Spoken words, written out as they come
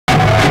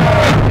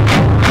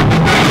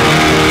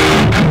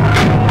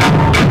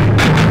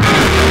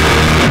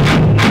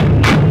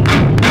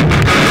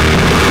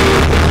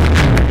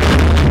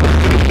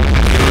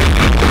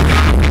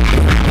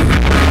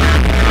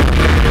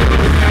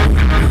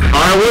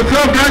What's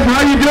up, guys?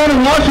 How you doing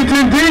in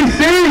Washington,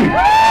 D.C.?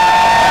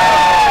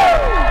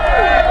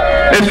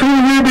 It's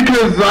really weird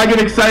because I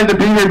get excited to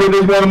be here because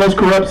it's one of the most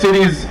corrupt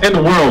cities in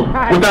the world,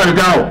 without a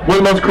doubt. One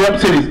of the most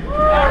corrupt cities.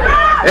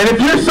 And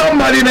if you're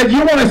somebody that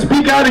you want to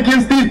speak out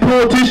against these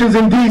politicians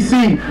in D.C.,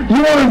 you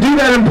want to do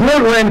that in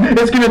Portland,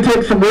 it's going to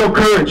take some real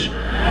courage.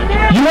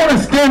 You want to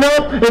stand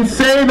up and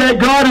say that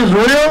God is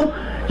real,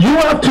 you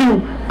have to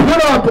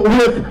put up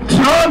with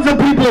tons of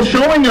people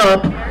showing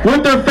up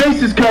with their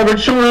faces covered,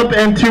 showing up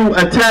and to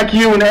attack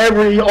you and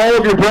all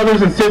of your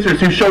brothers and sisters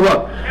who show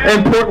up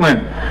in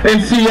Portland,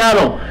 in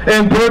Seattle,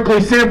 in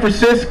Berkeley, San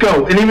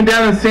Francisco, and even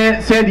down in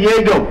San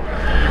Diego.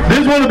 This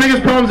is one of the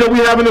biggest problems that we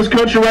have in this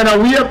country right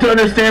now. We have to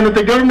understand that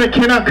the government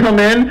cannot come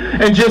in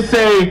and just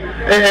say,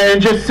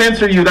 and just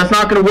censor you. That's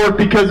not going to work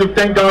because of,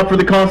 thank God for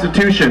the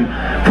Constitution.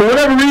 For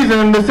whatever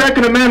reason, the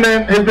Second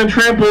Amendment has been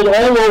trampled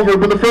all over,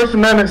 but the First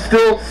Amendment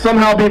still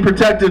somehow being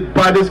protected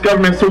by this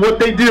government. So what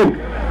they do,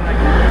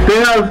 they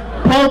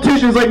have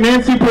politicians like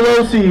Nancy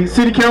Pelosi,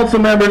 city council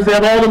members, they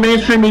have all the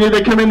mainstream media,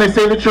 they come in, they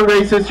say that you're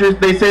racist,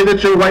 they say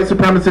that you're a white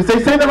supremacist.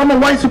 They say that I'm a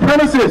white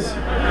supremacist.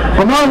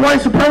 I'm not a white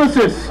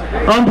supremacist.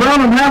 I'm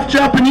brown, I'm half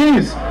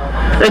Japanese.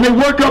 And they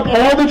work up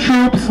all the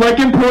troops, like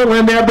in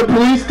Portland, they have the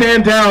police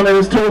stand down and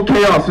it's total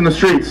chaos in the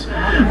streets.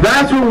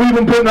 That's what we've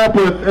been putting up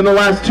with in the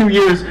last 2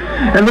 years.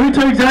 And let me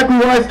tell you exactly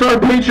why I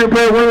started Patriot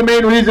Prayer. One of the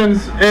main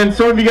reasons, and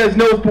some of you guys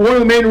know this, but one of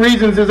the main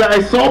reasons is that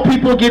I saw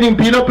people getting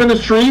beat up in the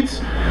streets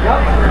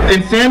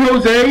in San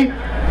Jose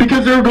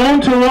because they were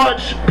going to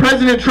watch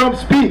President Trump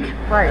speak.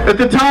 Right. At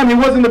the time, he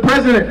wasn't the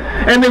president.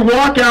 And they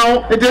walk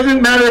out. It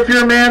doesn't matter if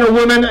you're a man or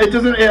woman. It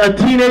doesn't. A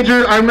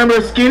teenager. I remember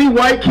a skinny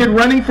white kid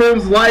running for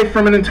his life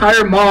from an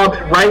entire mob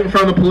right in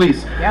front of the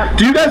police. Yep.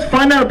 Do you guys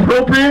find that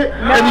appropriate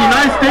in the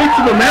United States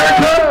of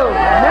America?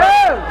 No.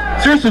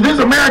 Seriously, this is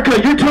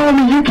America. You're telling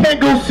me you can't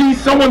go see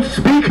someone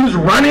speak who's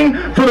running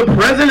for the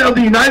president of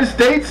the United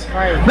States?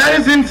 Right. That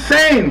is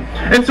insane.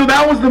 And so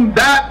that was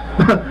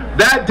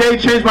that day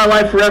changed my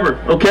life forever,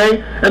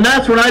 okay? And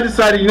that's when I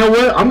decided, you know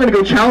what? I'm going to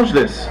go challenge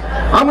this.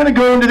 I'm going to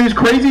go into these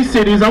crazy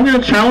cities. I'm going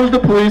to challenge the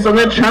police. I'm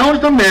going to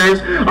challenge the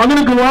mayors. I'm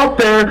going to go out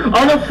there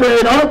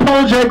unafraid,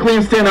 unapologetically,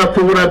 and stand up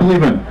for what I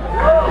believe in.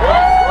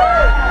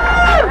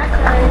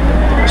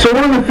 So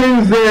one of the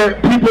things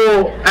that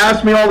people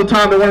ask me all the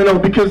time, they want to know,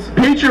 because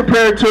Patriot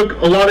Prayer took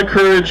a lot of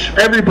courage.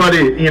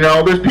 Everybody, you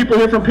know, there's people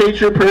here from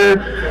Patriot Prayer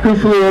who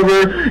flew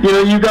over. You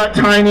know, you got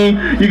Tiny,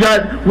 we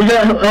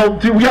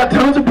got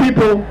tons of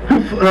people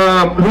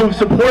who've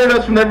supported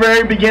us from the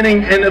very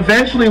beginning, and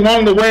eventually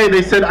along the way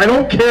they said, I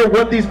don't care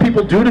what these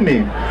people do to me.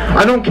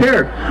 I don't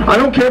care. I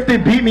don't care if they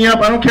beat me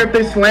up. I don't care if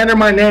they slander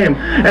my name.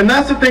 And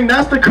that's the thing.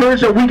 That's the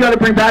courage that we got to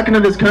bring back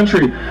into this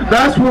country.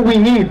 That's what we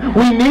need.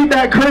 We need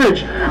that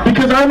courage,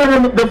 because I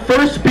remember the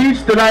first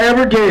speech that I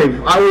ever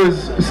gave, I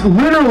was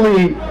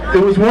literally,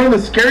 it was one of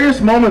the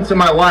scariest moments in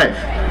my life,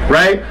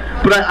 right?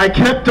 But I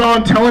kept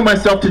on telling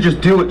myself to just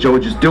do it, Joey,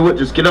 just do it,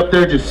 just get up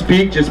there, just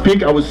speak, just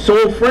speak. I was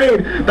so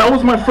afraid. That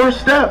was my first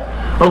step,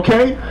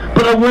 okay?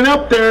 But I went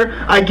up there,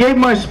 I gave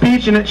my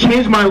speech, and it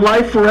changed my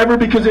life forever,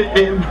 because it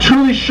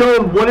truly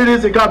showed what it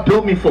is that God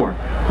built me for,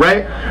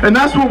 right? And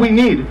that's what we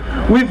need.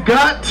 We've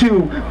got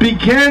to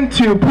begin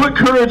to put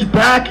courage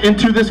back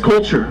into this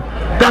culture.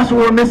 That's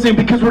what we're missing,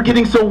 because we're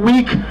getting so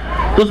weak.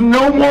 There's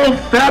no moral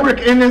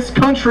fabric in this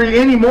country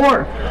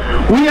anymore.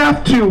 We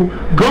have to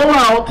go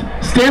out,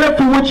 stand up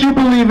for what you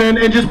believe in,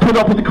 and just put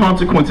up with the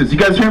consequences. You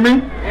guys hear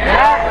me?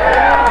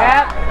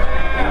 Yeah.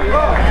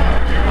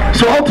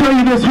 So I'll tell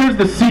you this, here's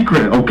the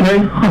secret, okay?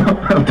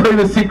 I'll tell you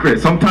the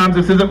secret. Sometimes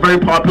this isn't very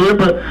popular,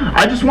 but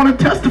I just want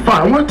to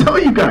testify. I want to tell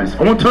you guys.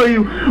 I want to tell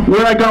you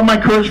where I got my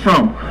courage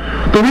from.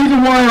 The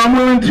reason why I'm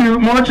willing to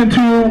march into,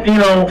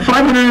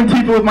 500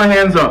 Antifa with my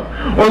hands up,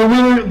 or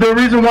the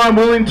reason why I'm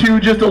willing to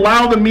just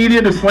allow the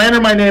media to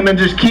slander my name and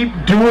just keep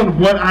doing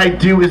what I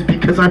do, is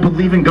because I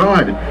believe in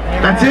God.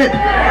 That's it.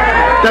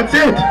 That's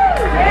it.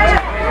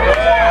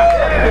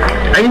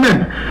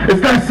 Amen.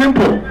 It's that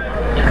simple.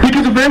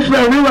 Because eventually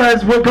I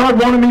realized what God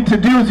wanted me to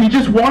do is He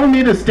just wanted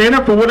me to stand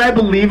up for what I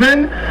believe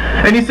in.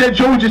 And He said,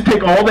 Joey, just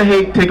take all the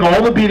hate, take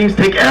all the beatings,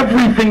 take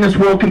everything this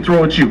world can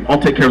throw at you. I'll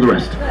take care of the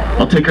rest.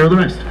 I'll take care of the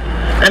rest.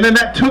 And then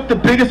that took the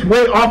biggest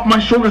weight off my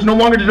shoulders. No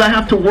longer did I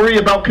have to worry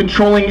about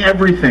controlling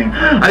everything.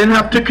 I didn't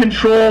have to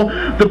control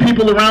the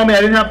people around me. I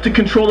didn't have to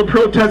control the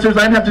protesters.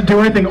 I didn't have to do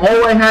anything.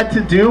 All I had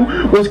to do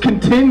was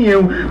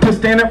continue to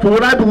stand up for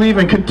what I believe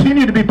in,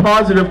 continue to be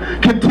positive,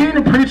 continue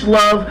to preach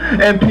love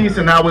and peace,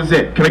 and that was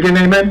it. Can I get an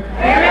amen?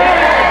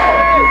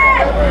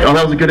 Amen. Oh,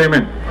 that was a good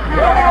amen.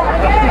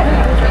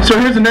 So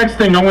here's the next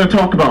thing I want to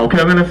talk about, okay?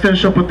 I'm going to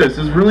finish up with this.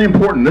 This is really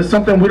important. This is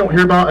something we don't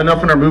hear about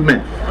enough in our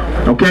movement,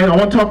 okay? I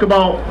want to talk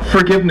about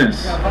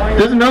forgiveness.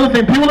 There's another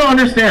thing people don't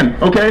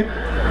understand, okay?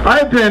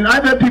 I've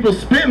had people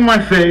spit in my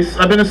face.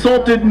 I've been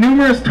assaulted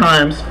numerous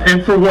times,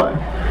 and for what?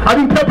 I've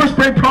been pepper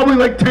sprayed probably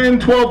like 10,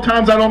 12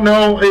 times. I don't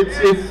know.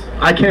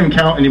 I can't even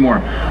count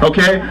anymore.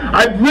 Okay?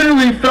 I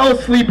literally fell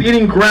asleep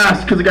eating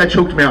grass because the guy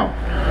choked me out.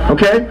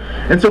 Okay?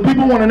 And so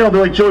people want to know.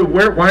 They're like, Joey,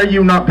 why are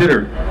you not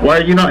bitter? Why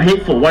are you not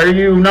hateful? Why are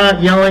you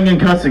not yelling and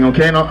cussing?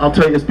 Okay? And I'll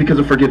tell you, it's because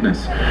of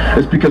forgiveness.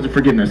 It's because of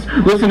forgiveness.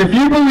 Listen, if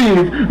you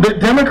believe that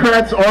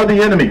Democrats are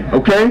the enemy,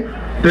 okay?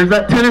 There's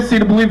that tendency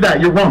to believe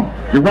that. You're wrong.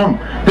 You're wrong.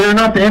 They're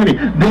not the enemy.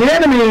 The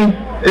enemy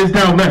is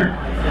down there.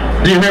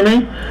 Do you hear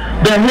me?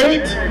 The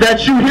hate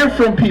that you hear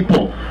from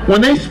people, when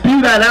they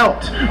spew that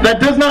out, that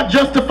does not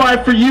justify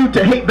for you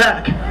to hate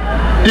back.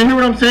 Do you hear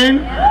what I'm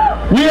saying?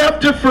 We have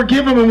to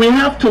forgive them, and we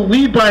have to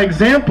lead by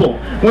example.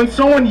 When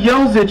someone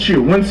yells at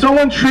you, when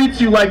someone treats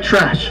you like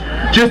trash,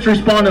 just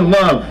respond in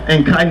love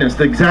and kindness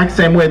the exact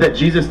same way that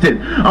Jesus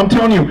did. I'm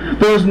telling you,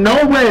 there's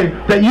no way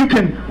that you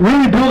can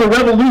really build a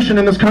revolution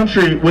in this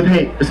country with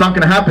hate. It's not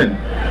going to happen.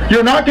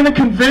 You're not going to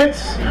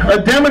convince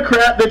a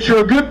Democrat that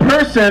you're a good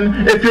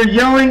person if you're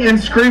yelling and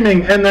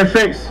screaming in their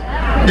face.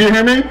 Do you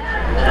hear me?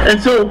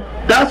 And so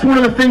that's one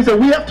of the things that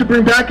we have to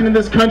bring back into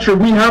this country.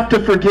 We have to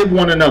forgive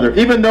one another,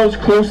 even those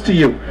close to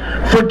you.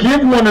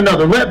 Forgive one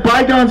another. Let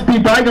bygones be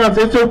bygones.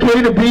 It's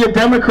okay to be a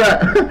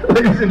Democrat,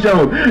 ladies and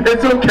gentlemen.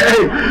 It's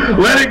okay.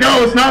 Let it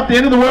go. It's not the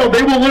end of the world.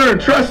 They will learn.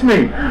 Trust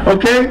me.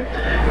 Okay?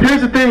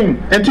 Here's the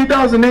thing. In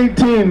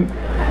 2018,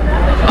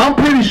 I'm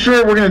pretty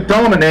sure we're going to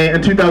dominate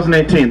in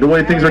 2018, the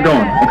way things are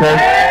going. Okay?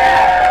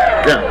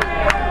 Yeah.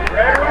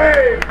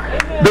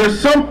 There's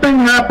something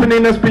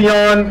happening that's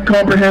beyond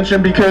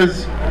comprehension,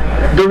 because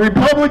the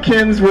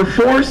Republicans were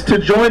forced to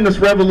join this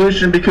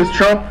revolution because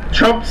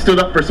Trump stood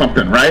up for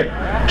something, right?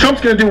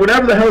 Trump's going to do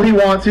whatever the hell he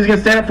wants. He's going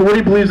to stand up for what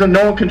he believes in.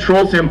 No one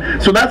controls him.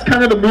 So that's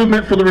kind of the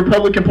movement for the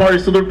Republican Party.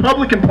 So the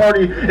Republican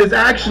Party is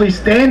actually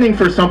standing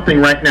for something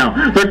right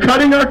now. They're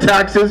cutting our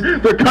taxes.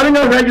 They're cutting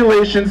our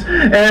regulations.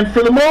 And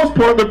for the most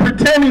part, they're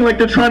pretending like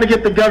they're trying to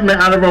get the government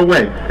out of our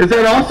way. Is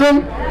that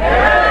awesome?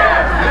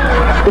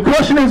 The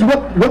question is,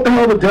 what the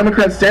hell are the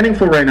Democrats standing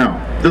for right now?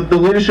 The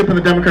leadership in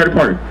the Democratic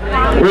Party.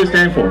 What are they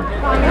standing for?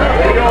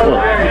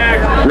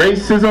 What?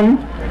 Racism?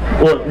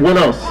 What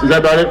else? Is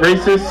that about it?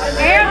 Racist?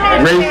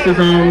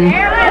 Racism?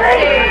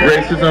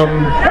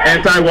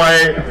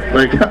 Anti-white?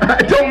 Like,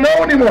 I don't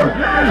know anymore.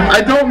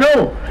 I don't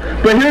know.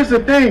 But here's the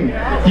thing.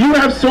 You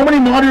have so many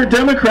moderate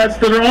Democrats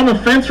that are on the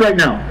fence right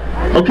now.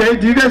 Okay,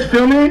 do you guys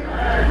feel me?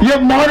 You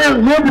have moderate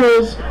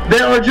liberals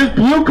that are just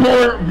blue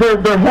collar,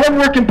 they're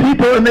hardworking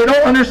people, and they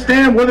don't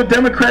understand where the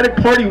Democratic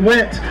Party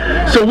went.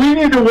 So we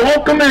need to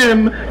welcome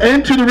them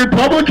into the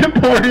Republican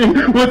Party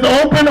with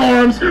open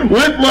arms,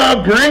 with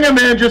love, bring them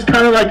in just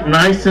kind of like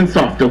nice and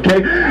soft,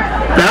 okay?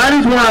 That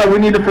is why we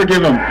need to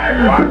forgive them.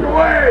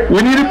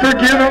 We need to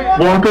forgive them.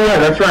 Walk away,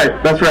 that's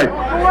right, that's right.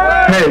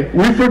 Hey,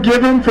 we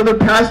forgive them for the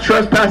past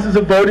trespasses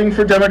of voting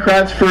for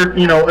Democrats for,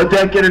 you know, a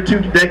decade or 2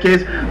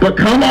 decades, but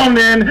come on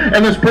in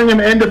and let's bring them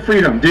into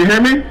freedom. Do you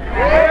hear me?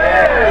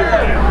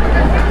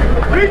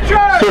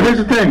 So here's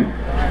the thing.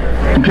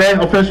 Okay,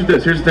 I'll finish with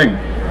this. Here's the thing.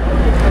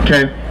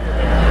 Okay,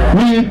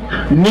 we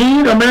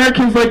need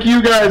Americans like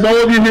you guys, all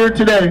of you here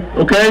today.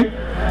 Okay,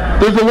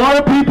 there's a lot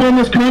of people in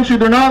this country,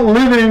 they're not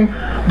living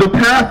the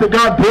path that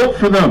God built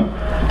for them.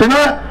 They're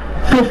not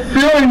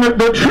fulfilling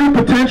the true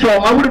potential.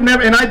 I would have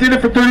never, and I did it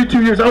for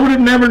 32 years, I would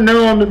have never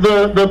known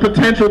the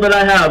potential that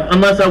I have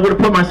unless I would have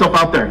put myself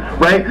out there,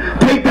 right?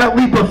 Take that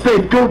leap of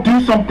faith. Go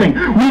do something.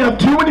 We have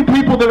too many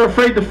people that are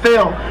afraid to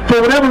fail for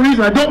whatever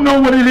reason. I don't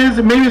know what it is,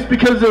 and maybe it's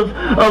because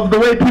of the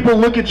way people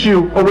look at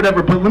you or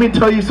whatever, but let me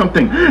tell you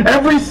something.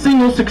 Every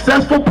single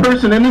successful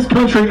person in this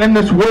country, in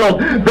this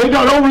world, they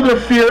got over their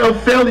fear of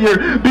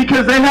failure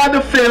because they had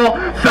to fail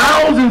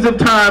thousands of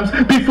times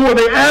before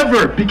they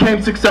ever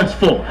became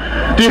successful.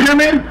 Do you hear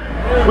me?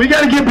 We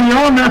got to get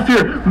beyond that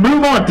fear.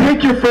 Move on.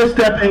 Take your first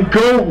step and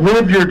go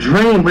live your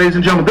dream, ladies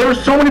and gentlemen. There are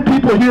so many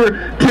people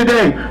here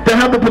today that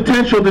have the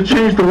potential to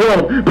change the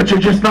world, but you're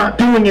just not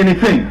doing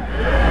anything.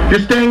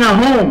 You're staying at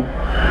home.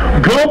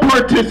 Go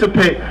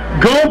participate.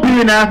 Go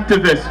be an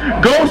activist.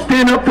 Go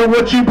stand up for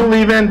what you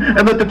believe in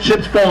and let the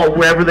chips fall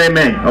wherever they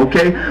may,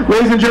 okay?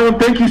 Ladies and gentlemen,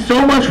 thank you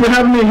so much for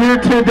having me here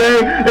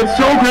today. It's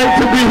so great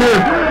to be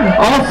here.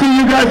 I'll see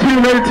you guys here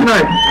later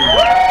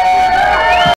tonight.